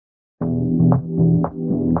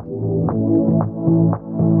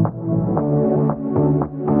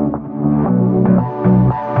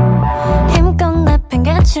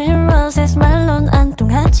프로세스 말론 안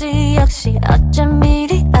통하지 역시 어쩜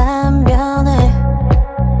이리 안 변해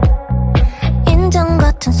인정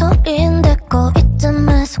같은 소리인데 꼭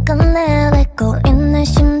이쯤에서 끝내고 있는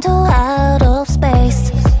심도 out of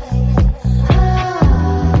space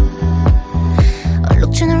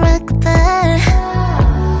얼룩주는 record back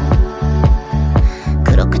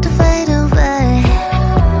그렇게도 fade away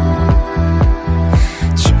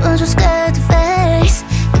지워줘 scared face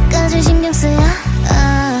끝까지 신경 쓰여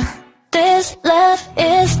This love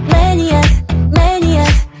is maniac,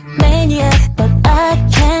 maniac, maniac But I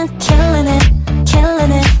can't killing it,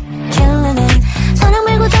 killing it, killing it 사랑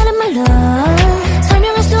말고 다른 말로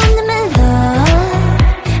설명할 수 없는 멜로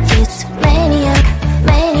It's maniac,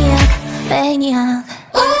 maniac, maniac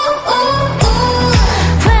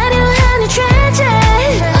화려한 이 tragic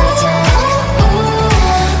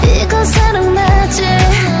이건 사랑 맞지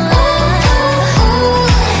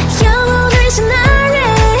영원히 신나리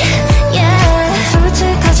yeah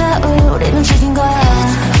솔직하자 우리는 죽인 거야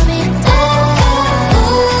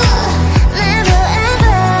Never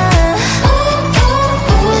ever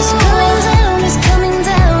It's coming down, it's coming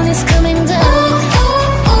down, it's coming down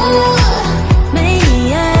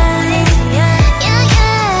Maniac yeah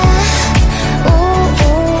yeah ooh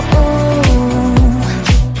ooh ooh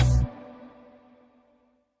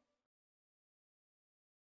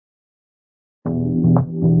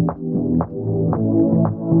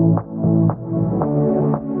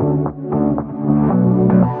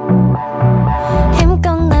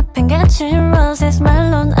힘껏 내팽개칠 프로세스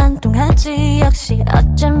말론 안 통하지 역시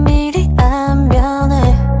어쩜 이리 안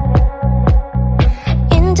변해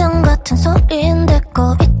인정 같은 소리인데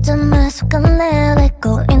꼭 이쯤에서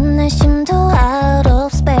끝내고 있는 심도 out of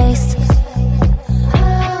space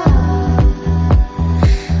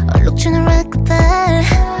얼룩주는 record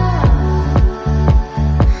back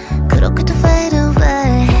그렇게도 fade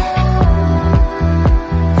away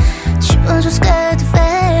지워줘 scared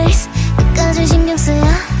face 끝까지 신경 쓰여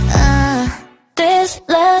This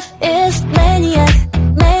love is maniac,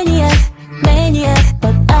 maniac, maniac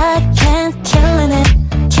But I can't killing it,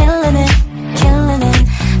 killing it, killing it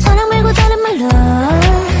사랑 말고 다른 말로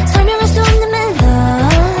설명할 수 없는 멜로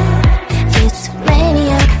It's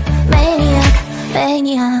maniac, maniac,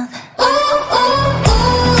 maniac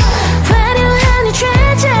화려한 이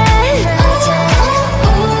tragic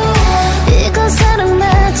이건 사랑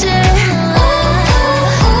맞지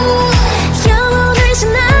영원히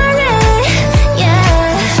신나리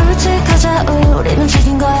yeah 솔직하자 우리는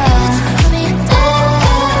죽인 거야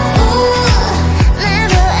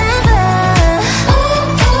Never ever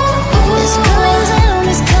It's coming down,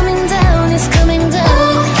 it's coming down, it's coming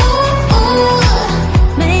down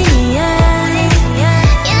Maniac yeah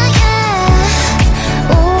yeah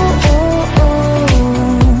ooh ooh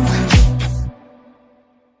ooh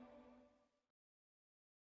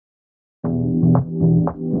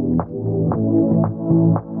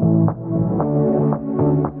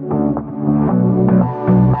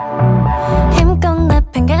힘껏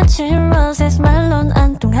내팽개칠 프로세스 말론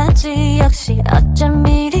안 통하지 역시 어쩜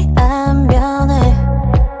이리 안 변해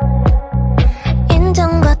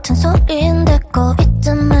인정 같은 소리인데 꼭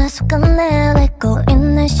이쯤에서 끝내고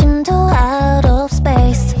있는 심도 out of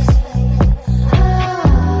space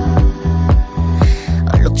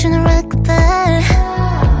얼룩주는 record back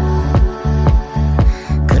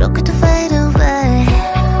그렇게도 fade away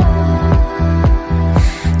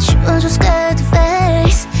지워줘 scared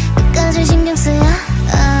face 끝까지 신경 쓰여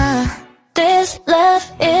This love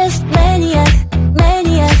is maniac,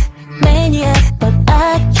 maniac, maniac But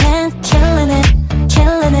I can't killing it,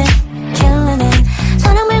 killing it, killing it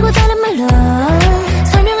사랑 말고 다른 말로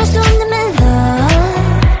설명할 수 없는 멜로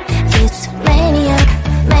It's maniac,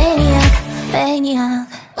 maniac, maniac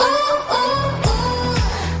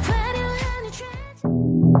화려한 이 tragic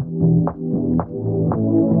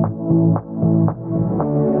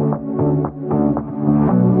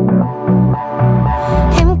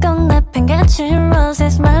힘껏 내팽개칠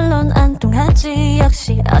프로세스 말론 안 통하지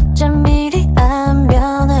역시 어쩜 이리 안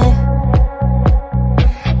변해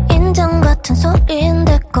인정 같은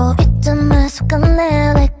소리인데 꼭 이쯤에서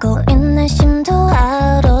끝내고 있는 심도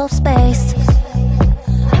out of space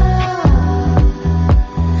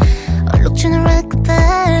얼룩주는 record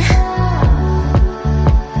back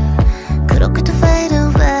그렇게도 fade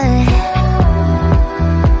away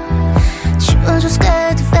지워줘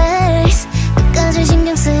scared face 끝까지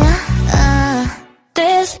신경 쓰여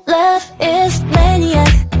This love is maniac,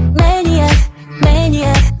 maniac,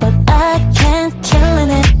 maniac But I can't killing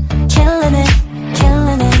it, killing it,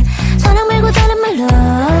 killing it 사랑 말고 다른 말로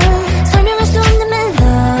설명할 수 없는 멜로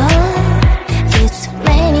It's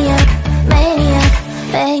maniac, maniac,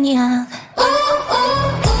 maniac maniac.